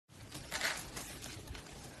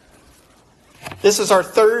This is our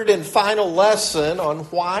third and final lesson on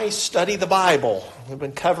why study the Bible. We've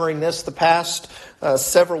been covering this the past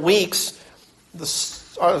several weeks. The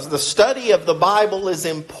study of the Bible is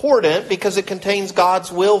important because it contains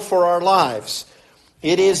God's will for our lives.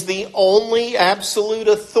 It is the only absolute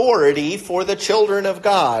authority for the children of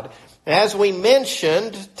God. As we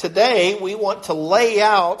mentioned, today we want to lay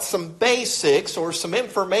out some basics or some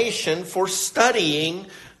information for studying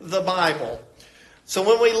the Bible. So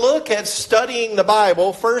when we look at studying the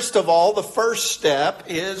Bible, first of all, the first step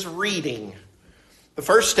is reading. The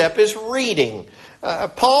first step is reading.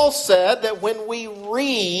 Paul said that when we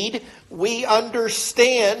read, we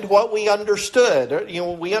understand what we understood.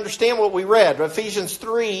 We understand what we read. Ephesians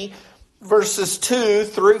 3, verses 2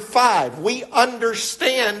 through 5. We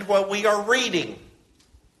understand what we are reading.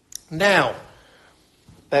 Now,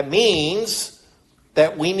 that means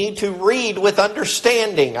that we need to read with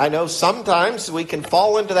understanding. I know sometimes we can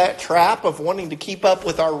fall into that trap of wanting to keep up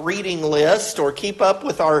with our reading list or keep up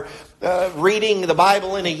with our reading the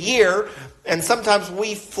Bible in a year. And sometimes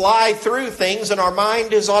we fly through things and our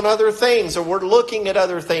mind is on other things, or we're looking at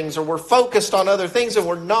other things, or we're focused on other things, and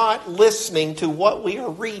we're not listening to what we are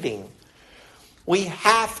reading. We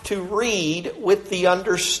have to read with the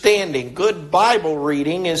understanding. Good Bible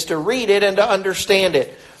reading is to read it and to understand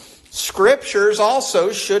it. Scriptures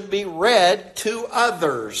also should be read to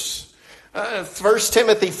others. 1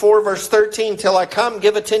 Timothy 4, verse 13, till I come,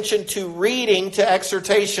 give attention to reading, to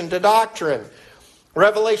exhortation, to doctrine.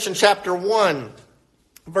 Revelation chapter 1,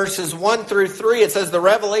 verses 1 through 3, it says, the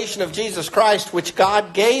revelation of Jesus Christ, which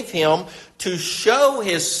God gave him to show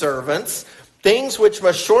his servants things which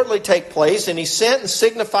must shortly take place, and he sent and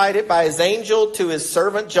signified it by his angel to his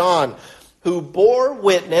servant John, who bore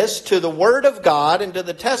witness to the word of God and to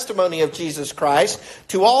the testimony of Jesus Christ,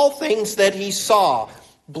 to all things that he saw.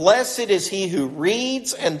 Blessed is he who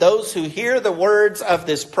reads and those who hear the words of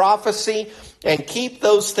this prophecy and keep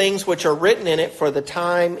those things which are written in it, for the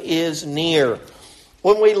time is near.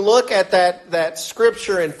 When we look at that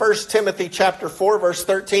scripture in 1 Timothy chapter 4, verse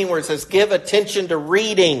 13, where it says, give attention to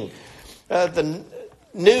reading, the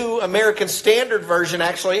New American Standard Version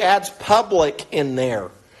actually adds public in there.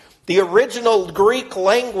 The original Greek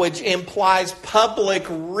language implies public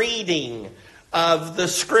reading of the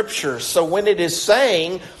Scriptures. So when it is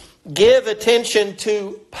saying, give attention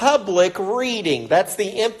to public reading, that's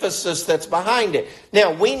the emphasis that's behind it.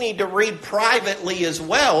 Now, we need to read privately as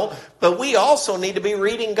well, but we also need to be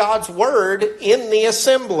reading God's Word in the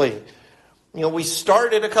assembly. We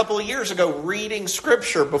started a couple of years ago reading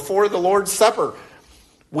Scripture before the Lord's Supper.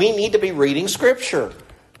 We need to be reading Scripture,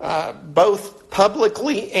 both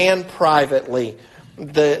publicly and privately.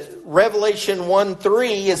 The Revelation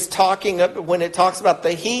 1:3 is talking, when it talks about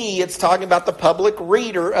the he, it's talking about the public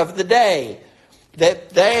reader of the day.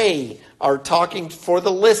 That they are talking for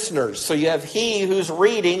the listeners. So you have he who's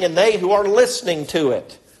reading and they who are listening to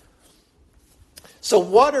it. So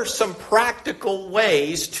what are some practical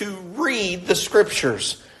ways to read the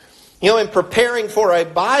Scriptures? In preparing for a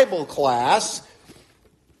Bible class,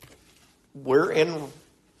 we're in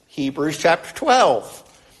Hebrews chapter 12.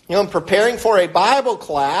 In preparing for a Bible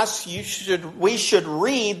class, we should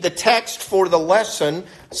read the text for the lesson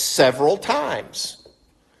several times.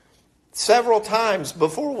 Several times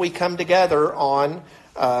before we come together on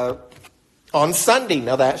Sunday.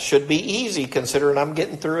 Now that should be easy, considering I'm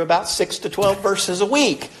getting through about 6 to 12 verses a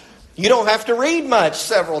week. You don't have to read much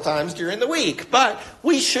several times during the week, but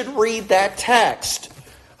we should read that text.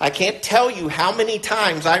 I can't tell you how many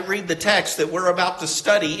times I read the text that we're about to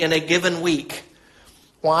study in a given week.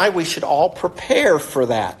 Why? We should all prepare for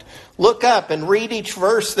that. Look up and read each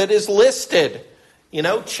verse that is listed.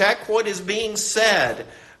 Check what is being said.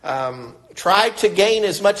 Try to gain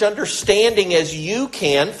as much understanding as you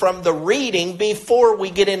can from the reading before we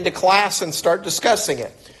get into class and start discussing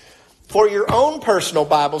it. For your own personal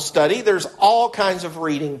Bible study, there's all kinds of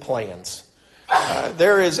reading plans.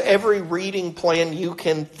 There is every reading plan you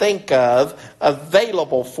can think of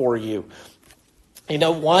available for you.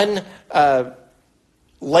 One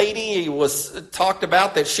lady was talked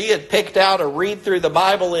about that she had picked out a read through the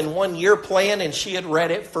Bible in 1 year plan, and she had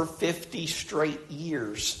read it for 50 straight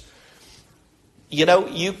years.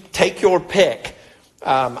 You take your pick.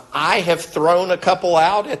 I have thrown a couple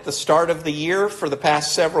out at the start of the year for the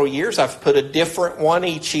past several years. I've put a different one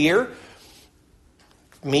each year.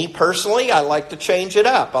 Me personally, I like to change it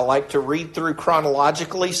up. I like to read through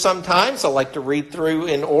chronologically sometimes. I like to read through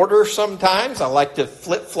in order sometimes. I like to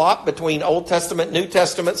flip-flop between Old Testament, New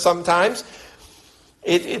Testament sometimes.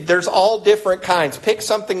 There's all different kinds. Pick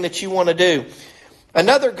something that you want to do.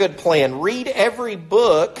 Another good plan, read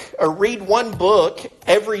one book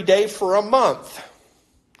every day for a month.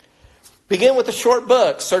 Begin with a short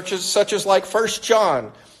book, such as like 1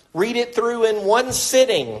 John. Read it through in one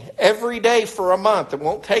sitting every day for a month. It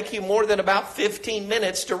won't take you more than about 15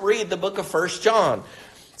 minutes to read the book of 1 John.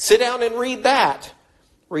 Sit down and read that.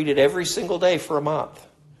 Read it every single day for a month.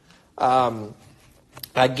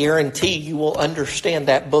 I guarantee you will understand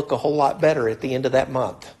that book a whole lot better at the end of that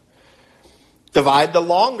month. Divide the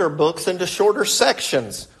longer books into shorter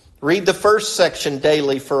sections. Read the first section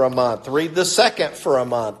daily for a month. Read the second for a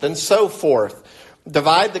month, and so forth.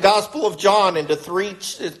 Divide the Gospel of John into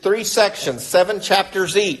three sections, 7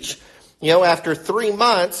 chapters each. After 3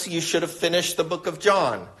 months, you should have finished the book of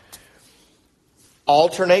John.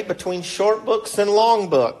 Alternate between short books and long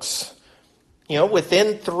books.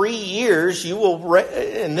 Within 3 years, you will,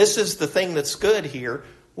 and this is the thing that's good here,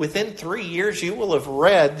 within 3 years, you will have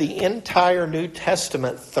read the entire New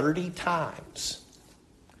Testament 30 times.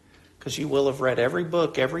 Because you will have read every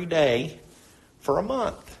book every day for a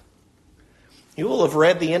month. You will have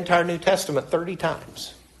read the entire New Testament 30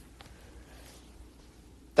 times.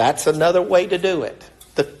 That's another way to do it.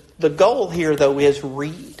 The goal here, though, is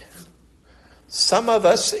read. Some of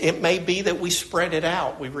us, it may be that we spread it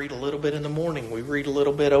out. We read a little bit in the morning. We read a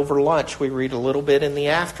little bit over lunch. We read a little bit in the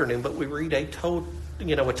afternoon. But we read a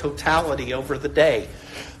totality over the day.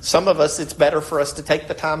 Some of us, it's better for us to take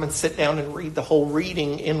the time and sit down and read the whole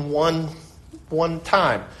reading in one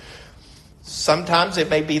time. Sometimes it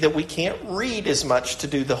may be that we can't read as much to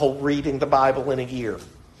do the whole reading the Bible in a year.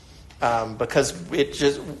 Because we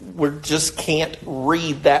just can't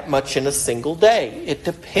read that much in a single day. It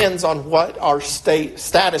depends on what our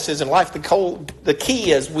status is in life. The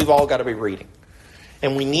key is we've all got to be reading.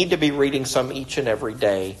 And we need to be reading some each and every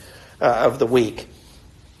day of the week.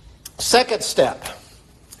 Second step.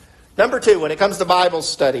 Number 2, when it comes to Bible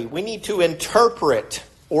study, we need to interpret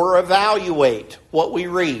or evaluate what we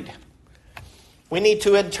read. We need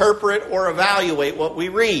to interpret or evaluate what we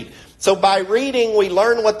read. So by reading, we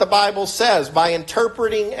learn what the Bible says. By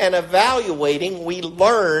interpreting and evaluating, we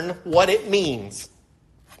learn what it means.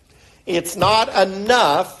 It's not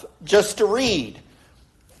enough just to read.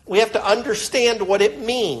 We have to understand what it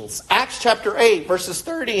means. Acts chapter 8, verses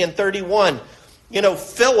 30 and 31.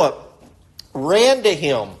 Philip ran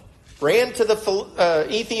to the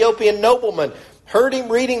Ethiopian nobleman, heard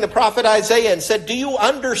him reading the prophet Isaiah, and said, "Do you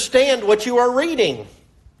understand what you are reading?"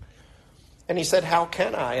 And he said, "How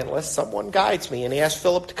can I unless someone guides me?" And he asked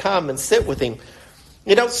Philip to come and sit with him.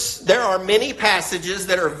 There are many passages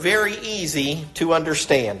that are very easy to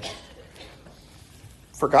understand.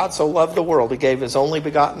 For God so loved the world, he gave his only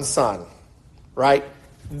begotten Son. Right?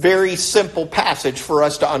 Very simple passage for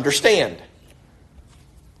us to understand.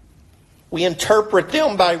 We interpret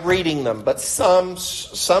them by reading them, but some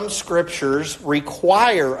scriptures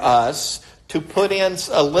require us to put in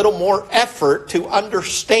a little more effort to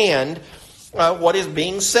understand what is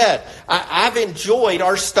being said. I've enjoyed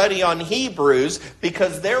our study on Hebrews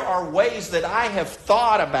because there are ways that I have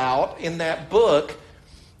thought about in that book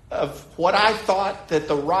of what I thought that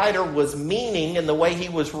the writer was meaning and the way he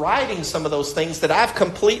was writing some of those things that I've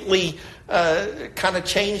completely kind of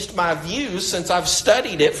changed my views since I've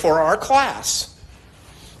studied it for our class.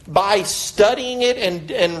 By studying it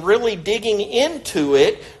and really digging into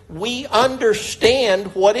it, we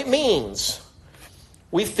understand what it means.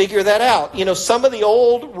 We figure that out. Some of the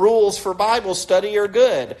old rules for Bible study are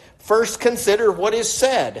good. First, consider what is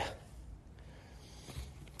said.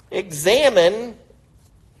 Examine,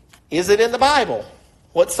 is it in the Bible?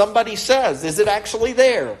 What somebody says, is it actually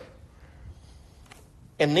there?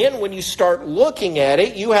 And then when you start looking at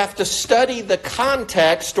it, you have to study the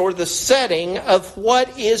context or the setting of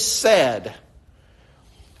what is said.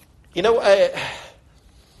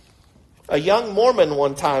 A young Mormon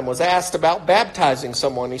one time was asked about baptizing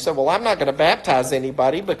someone. He said, "Well, I'm not going to baptize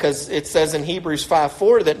anybody because it says in Hebrews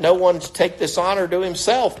 5:4 that no one should take this honor to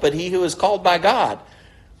himself, but he who is called by God."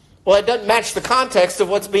 Well, it doesn't match the context of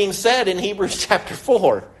what's being said in Hebrews chapter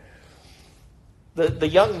 4. The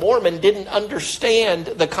young Mormon didn't understand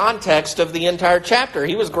the context of the entire chapter.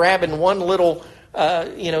 He was grabbing one little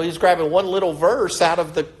verse out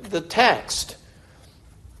of the text.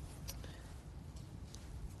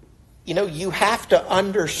 You have to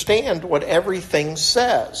understand what everything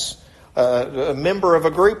says. A member of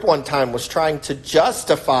a group one time was trying to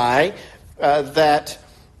justify that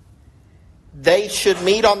they should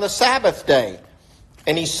meet on the Sabbath day.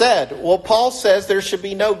 And he said, well, Paul says there should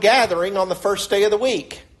be no gathering on the first day of the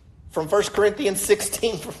week. From 1 Corinthians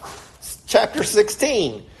 16, chapter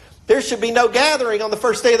 16. there should be no gathering on the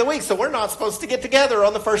first day of the week, so we're not supposed to get together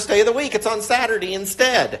on the first day of the week. It's on Saturday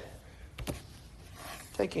instead.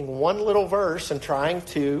 Taking one little verse and trying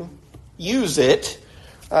to use it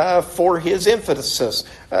for his emphasis.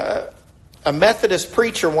 A Methodist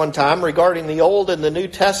preacher one time regarding the Old and the New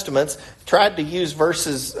Testaments tried to use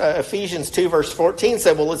verses, Ephesians 2 verse 14,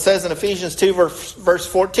 said, well, it says in Ephesians 2 verse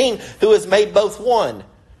 14, who has made both one.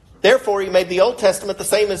 Therefore, he made the Old Testament the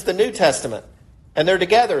same as the New Testament. And they're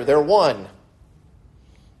together, they're one.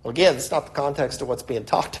 Well, again, it's not the context of what's being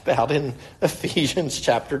talked about in Ephesians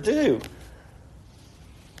chapter 2.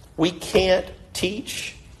 We can't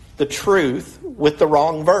teach the truth with the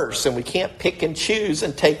wrong verse, and we can't pick and choose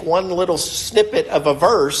and take one little snippet of a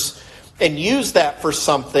verse and use that for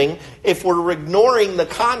something if we're ignoring the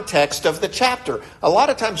context of the chapter. A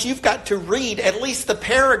lot of times you've got to read at least the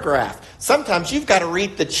paragraph. Sometimes you've got to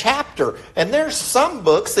read the chapter, and there's some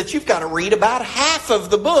books that you've got to read about half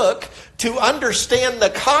of the book to understand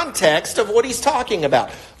the context of what he's talking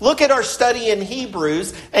about. Look at our study in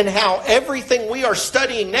Hebrews and how everything we are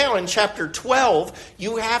studying now in chapter 12,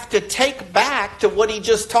 you have to take back to what he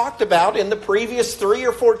just talked about in the previous 3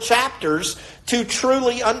 or 4 chapters to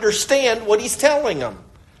truly understand what he's telling them.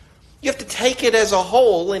 You have to take it as a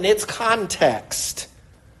whole in its context.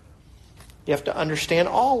 You have to understand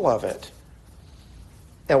all of it.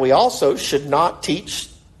 Now, we also should not teach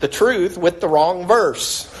the truth with the wrong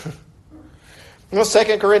verse.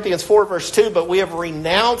 2 Corinthians 4 verse 2, but we have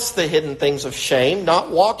renounced the hidden things of shame,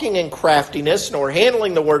 not walking in craftiness, nor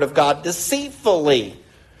handling the word of God deceitfully,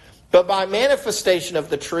 but by manifestation of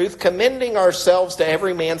the truth, commending ourselves to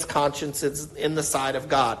every man's conscience in the sight of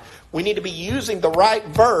God. We need to be using the right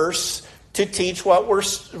verse to teach what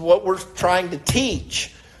we're trying to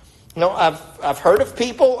teach. You know, I've heard of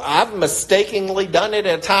people, I've mistakenly done it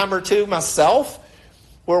a time or two myself,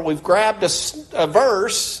 where we've grabbed a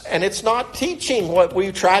verse and it's not teaching what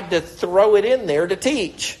we tried to throw it in there to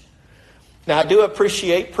teach. Now, I do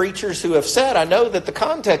appreciate preachers who have said, I know that the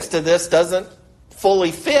context of this doesn't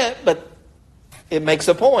fully fit, but it makes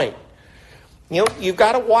a point. You know, you've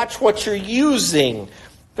got to watch what you're using.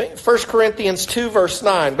 1 Corinthians 2 verse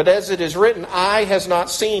 9, but as it is written, eye has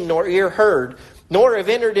not seen nor ear heard, nor have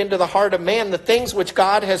entered into the heart of man the things which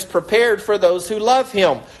God has prepared for those who love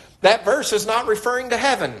him. That verse is not referring to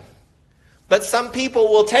heaven. But some people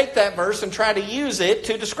will take that verse and try to use it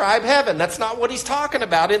to describe heaven. That's not what he's talking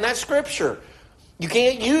about in that scripture. You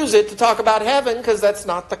can't use it to talk about heaven because that's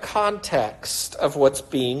not the context of what's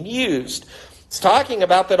being used. It's talking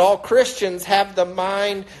about that all Christians have the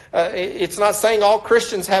mind, it's not saying all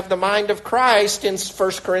Christians have the mind of Christ in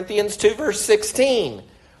 1 Corinthians 2 verse 16.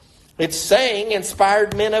 It's saying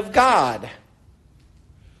inspired men of God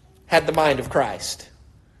had the mind of Christ.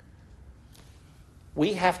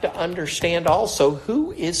 We have to understand also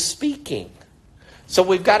who is speaking. So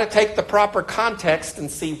we've got to take the proper context and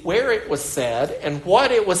see where it was said and what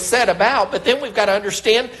it was said about, but then we've got to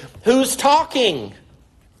understand who's talking.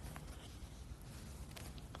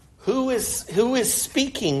 Who is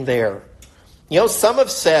speaking there? You know, some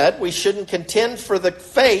have said we shouldn't contend for the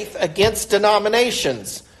faith against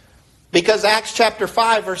denominations. Because Acts chapter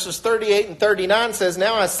 5 verses 38 and 39 says,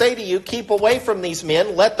 now I say to you, keep away from these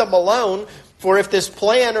men, let them alone, for if this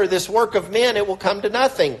plan or this work of men, it will come to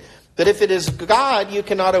nothing. But if it is God, you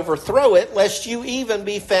cannot overthrow it, lest you even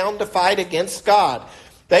be found to fight against God.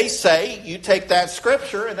 They say, you take that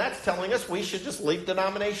scripture, and that's telling us we should just leave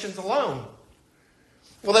denominations alone.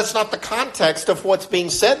 Well, that's not the context of what's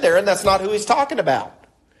being said there, and that's not who he's talking about.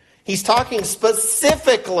 He's talking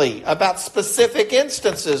specifically about specific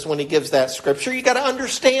instances when he gives that scripture. You've got to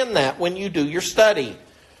understand that when you do your study.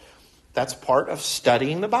 That's part of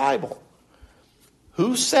studying the Bible.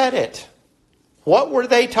 Who said it? What were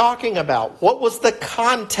they talking about? What was the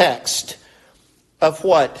context of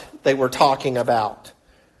what they were talking about?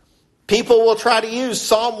 People will try to use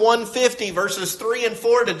Psalm 150 verses 3 and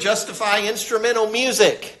 4 to justify instrumental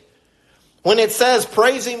music. When it says,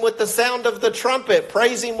 praise him with the sound of the trumpet,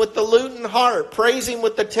 praise him with the lute and harp, praise him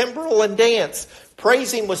with the timbrel and dance,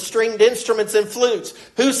 praise him with stringed instruments and flutes.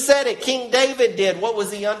 Who said it? King David did. What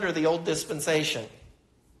was he under? The old dispensation.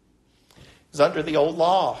 He was under the old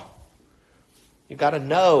law. You've got to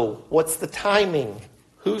know what's the timing.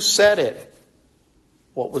 Who said it?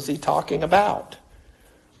 What was he talking about?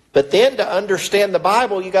 But then to understand the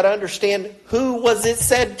Bible, you've got to understand who was it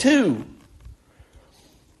said to.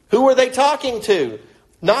 Who are they talking to?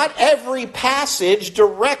 Not every passage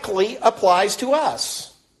directly applies to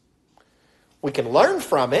us. We can learn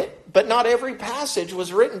from it, but not every passage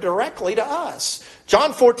was written directly to us.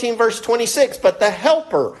 John 14, verse 26, but the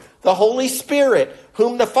Helper, the Holy Spirit,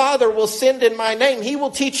 whom the Father will send in my name, he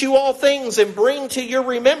will teach you all things and bring to your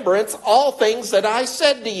remembrance all things that I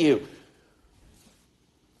said to you.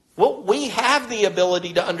 Well, we have the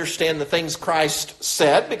ability to understand the things Christ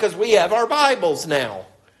said because we have our Bibles now.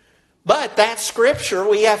 But that scripture,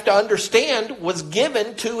 we have to understand, was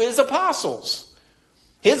given to his apostles.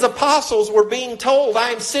 His apostles were being told, I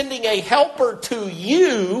am sending a helper to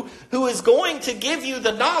you who is going to give you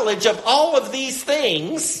the knowledge of all of these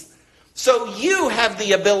things so you have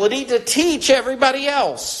the ability to teach everybody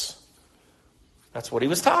else. That's what he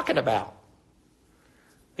was talking about.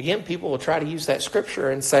 Again, people will try to use that scripture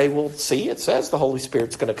and say, well, see, it says the Holy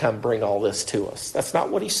Spirit's going to come bring all this to us. That's not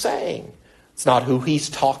what he's saying. It's not who he's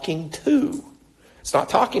talking to. It's not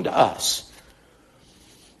talking to us.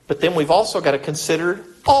 But then we've also got to consider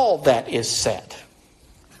all that is said.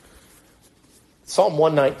 Psalm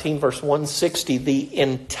 119, verse 160, the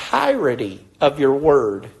entirety of your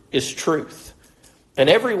word is truth, and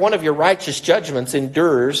every one of your righteous judgments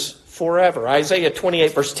endures forever. Isaiah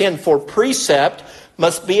 28, verse 10, for precept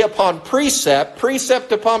must be upon precept,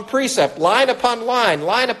 precept upon precept, line upon line,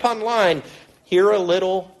 line upon line, here a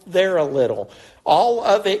little, there a little. All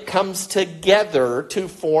of it comes together to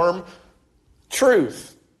form truth.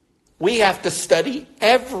 We have to study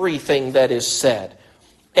everything that is said.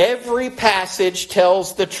 Every passage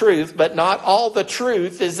tells the truth, but not all the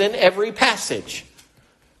truth is in every passage.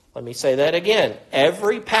 Let me say that again.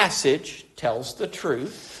 Every passage tells the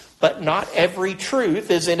truth, but not every truth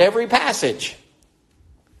is in every passage.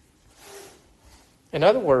 In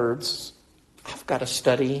other words, I've got to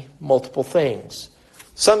study multiple things.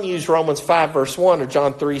 Some use Romans 5, verse 1 or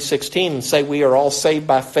John 3:16 and say we are all saved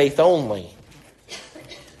by faith only.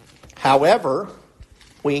 However,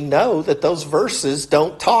 we know that those verses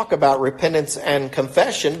don't talk about repentance and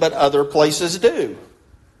confession, but other places do.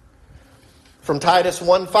 From Titus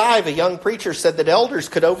 1:5, a young preacher said that elders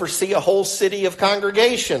could oversee a whole city of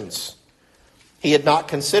congregations. He had not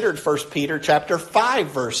considered 1 Peter chapter 5,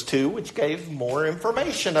 verse 2, which gave more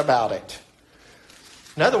information about it.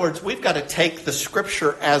 In other words, we've got to take the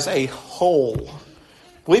Scripture as a whole.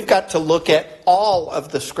 We've got to look at all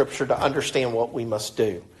of the Scripture to understand what we must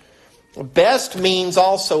do. Best means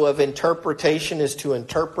also of interpretation is to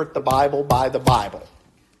interpret the Bible by the Bible.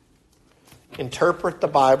 Interpret the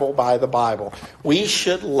Bible by the Bible. We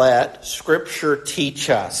should let Scripture teach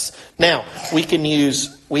us. Now,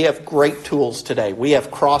 we have great tools today. We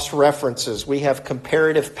have cross-references. We have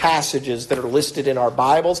comparative passages that are listed in our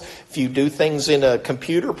Bibles. If you do things in a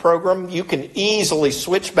computer program, you can easily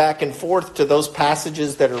switch back and forth to those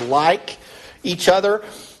passages that are like each other.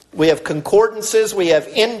 We have concordances, we have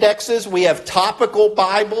indexes, we have topical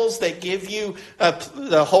Bibles that give you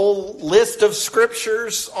the whole list of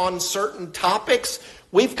scriptures on certain topics.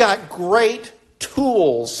 We've got great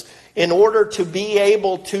tools in order to be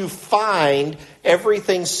able to find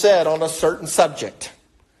everything said on a certain subject.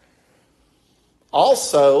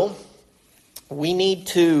 Also, we need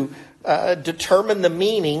to determine the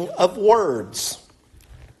meaning of words.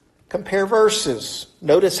 Compare verses.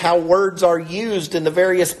 Notice how words are used in the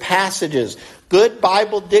various passages. Good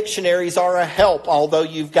Bible dictionaries are a help, although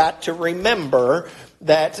you've got to remember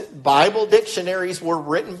that Bible dictionaries were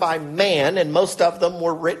written by man, and most of them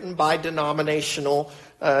were written by denominational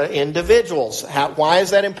individuals. Why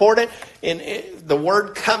is that important? In the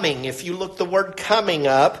word coming, if you look the word coming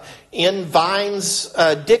up in Vine's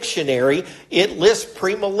dictionary, it lists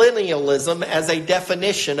premillennialism as a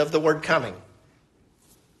definition of the word coming.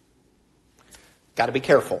 Got to be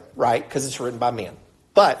careful, right? Because it's written by men.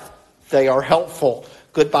 But they are helpful,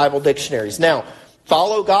 good Bible dictionaries. Now,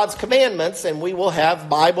 follow God's commandments and we will have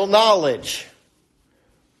Bible knowledge.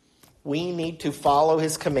 We need to follow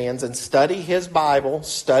His commands and study His Bible,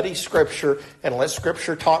 study Scripture, and let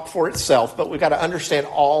Scripture talk for itself. But we've got to understand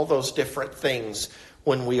all those different things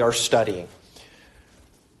when we are studying.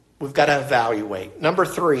 We've got to evaluate. Number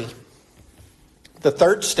 3, the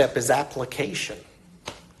third step is application.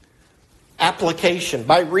 Application.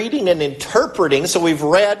 By reading and interpreting, so we've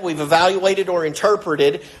read, we've evaluated or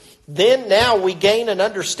interpreted, then now we gain an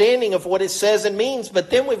understanding of what it says and means, but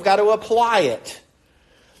then we've got to apply it.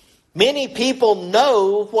 Many people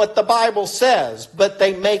know what the Bible says, but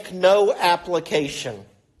they make no application.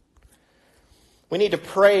 We need to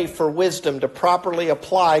pray for wisdom to properly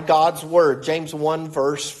apply God's Word. James 1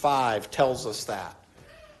 verse 5 tells us that.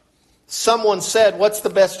 Someone said, what's the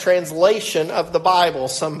best translation of the Bible?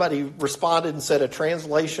 Somebody responded and said, a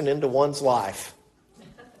translation into one's life.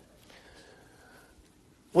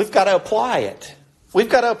 We've got to apply it. We've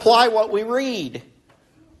got to apply what we read.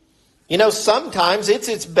 Sometimes it's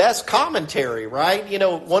its best commentary, right?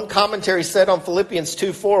 One commentary said on Philippians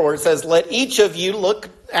 2:4, where it says, let each of you look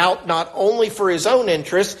out not only for his own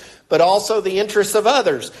interests, but also the interests of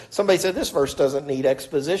others. Somebody said this verse doesn't need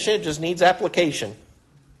exposition, it just needs application.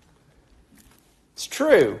 It's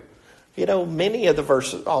true. Many of the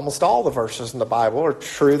verses, almost all the verses in the Bible are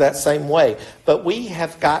true that same way. But we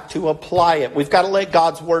have got to apply it. We've got to let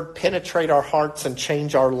God's Word penetrate our hearts and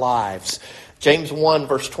change our lives. James 1,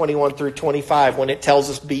 verse 21 through 25, when it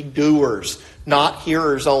tells us be doers, not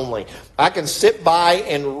hearers only. I can sit by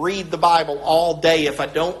and read the Bible all day. If I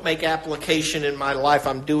don't make application in my life,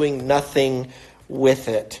 I'm doing nothing with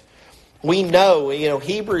it. We know,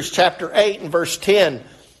 Hebrews chapter 8 and verse 10,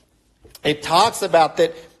 it talks about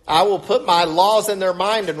that I will put my laws in their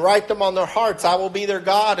mind and write them on their hearts. I will be their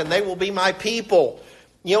God and they will be my people.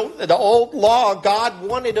 The old law, God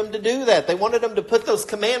wanted them to do that. They wanted them to put those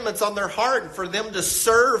commandments on their heart and for them to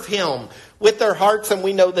serve Him with their hearts, and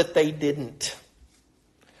we know that they didn't.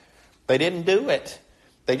 They didn't do it.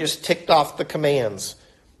 They just ticked off the commands.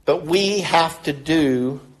 But we have to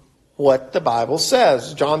do what the Bible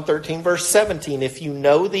says. John 13, verse 17, if you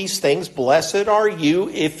know these things, blessed are you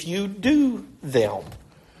if you do them.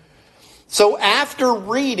 So after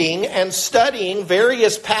reading and studying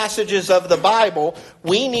various passages of the Bible,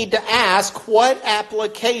 we need to ask, what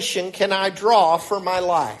application can I draw for my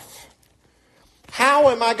life?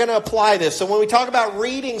 How am I going to apply this? So when we talk about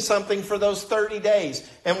reading something for those 30 days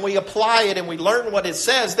and we apply it and we learn what it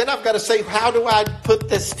says, then I've got to say, how do I put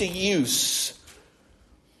this to use?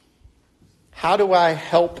 How do I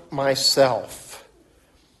help myself?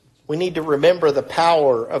 We need to remember the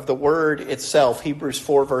power of the Word itself. Hebrews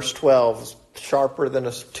 4 verse 12 is sharper than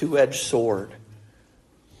a two-edged sword.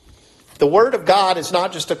 The Word of God is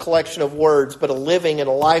not just a collection of words, but a living and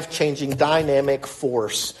a life-changing dynamic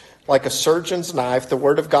force. Like a surgeon's knife, the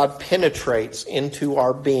Word of God penetrates into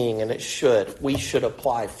our being, and we should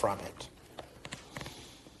apply from it.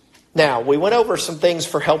 Now, we went over some things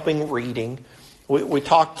for helping reading. We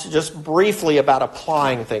talked just briefly about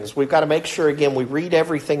applying things. We've got to make sure, again, we read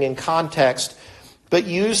everything in context, but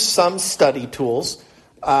use some study tools.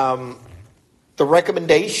 The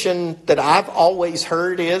recommendation that I've always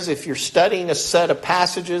heard is if you're studying a set of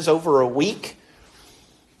passages over a week,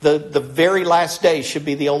 the very last day should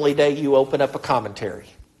be the only day you open up a commentary.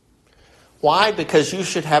 Why? Because you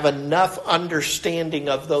should have enough understanding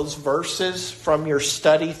of those verses from your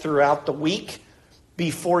study throughout the week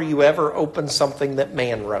before you ever open something that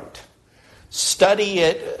man wrote. Study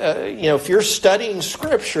it. If you're studying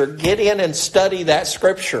Scripture, get in and study that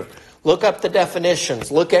Scripture. Look up the definitions.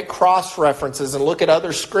 Look at cross-references and look at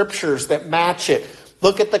other Scriptures that match it.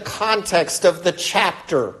 Look at the context of the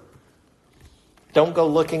chapter. Don't go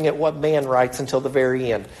looking at what man writes until the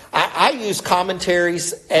very end. I use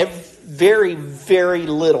commentaries very, very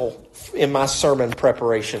little in my sermon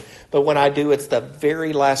preparation. But when I do, it's the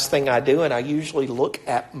very last thing I do, and I usually look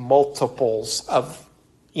at multiples of,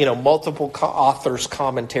 multiple authors'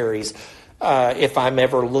 commentaries if I'm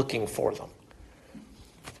ever looking for them.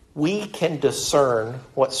 We can discern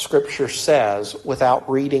what Scripture says without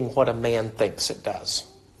reading what a man thinks it does.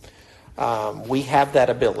 We have that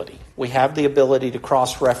ability. We have the ability to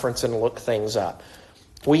cross-reference and look things up.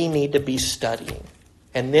 We need to be studying.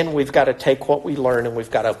 And then we've got to take what we learn and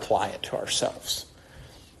we've got to apply it to ourselves.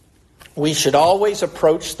 We should always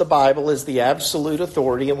approach the Bible as the absolute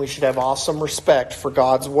authority, and we should have awesome respect for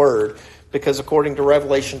God's Word, because according to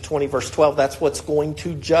Revelation 20, verse 12, that's what's going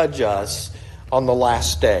to judge us on the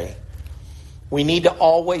last day. We need to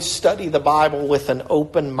always study the Bible with an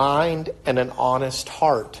open mind and an honest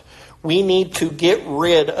heart. We need to get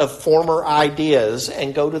rid of former ideas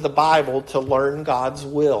and go to the Bible to learn God's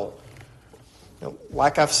will.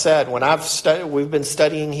 Like I've said, when we've been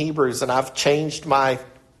studying Hebrews, and I've changed my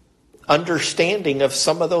understanding of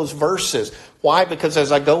some of those verses. Why? Because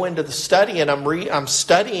as I go into the study and I'm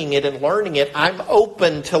studying it and learning it, I'm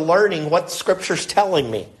open to learning what Scripture's telling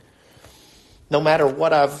me, no matter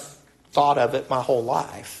what I've thought of it my whole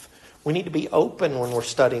life. We need to be open when we're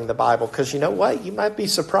studying the Bible, because you know what? You might be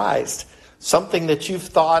surprised. Something that you've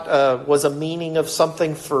thought was a meaning of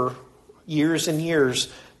something for years and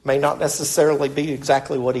years may not necessarily be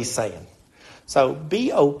exactly what he's saying. So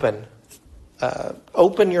be open.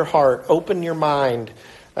 Open your heart. Open your mind.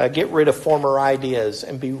 Get rid of former ideas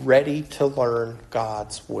and be ready to learn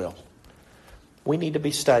God's will. We need to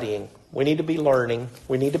be studying. We need to be learning.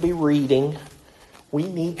 We need to be reading. We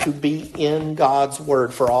need to be in God's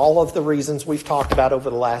Word for all of the reasons we've talked about over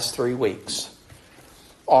the last 3 weeks.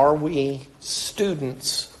 Are we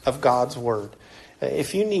students of God's Word?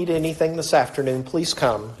 If you need anything this afternoon, please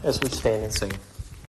come as we stand and sing.